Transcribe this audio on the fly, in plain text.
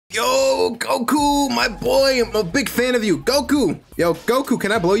Yo, Goku, my boy, I'm a big fan of you. Goku. Yo, Goku,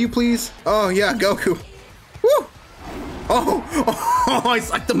 can I blow you, please? Oh, yeah, Goku. Woo. Oh, I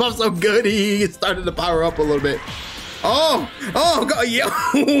sucked him up so good, he started to power up a little bit. Oh, yo,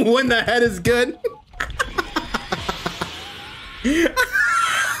 when the head is good.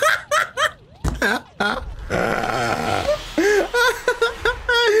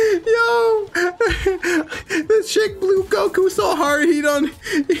 Yo, this chick blew Goku so hard he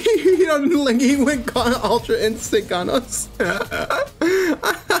went ultra instinct on us.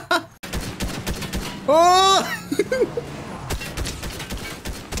 Oh,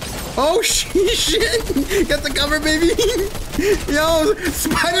 oh shit! Get the cover, baby. Yo,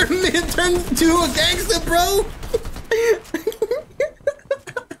 Spider-Man turns into a gangster, bro.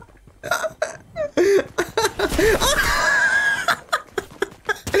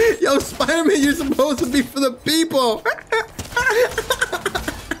 Yo, Spider-Man, you're supposed to be for the people.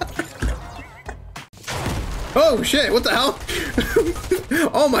 Oh shit, what the hell?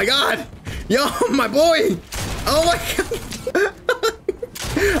 Oh my god. Yo, my boy. Oh my god.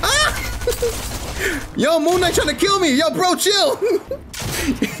 Ah! Yo, Moon Knight trying to kill me. Yo, bro, chill.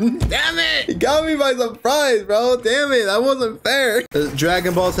 Damn it. He got me by surprise, bro. Damn it. That wasn't fair. The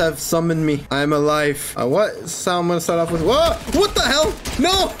Dragon Balls have summoned me. I'm alive. What sound I'm gonna start off with? Whoa! What the hell?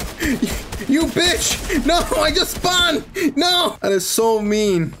 No! You bitch! No, I just spawned! No! That is so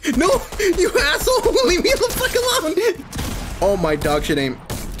mean. No! You asshole! Leave me the fuck alone! Oh, my dog shit aim.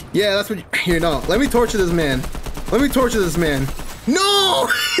 Yeah, that's what you... Here, no. Let me torture this man. Let me torture this man. No!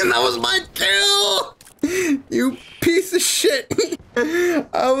 That was my kill! You piece of shit.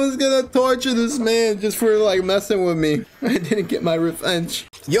 I was gonna torture this man just for like messing with me. I didn't get my revenge.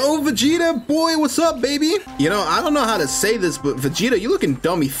 Yo, Vegeta, boy, what's up, baby? You know, I don't know how to say this, but Vegeta, you looking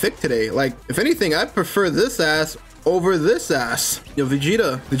dummy thick today. Like, if anything, I prefer this ass over this ass. Yo,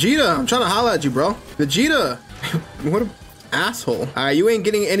 Vegeta, I'm trying to holla at you, bro. Vegeta, what a asshole. All right, you ain't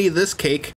getting any of this cake.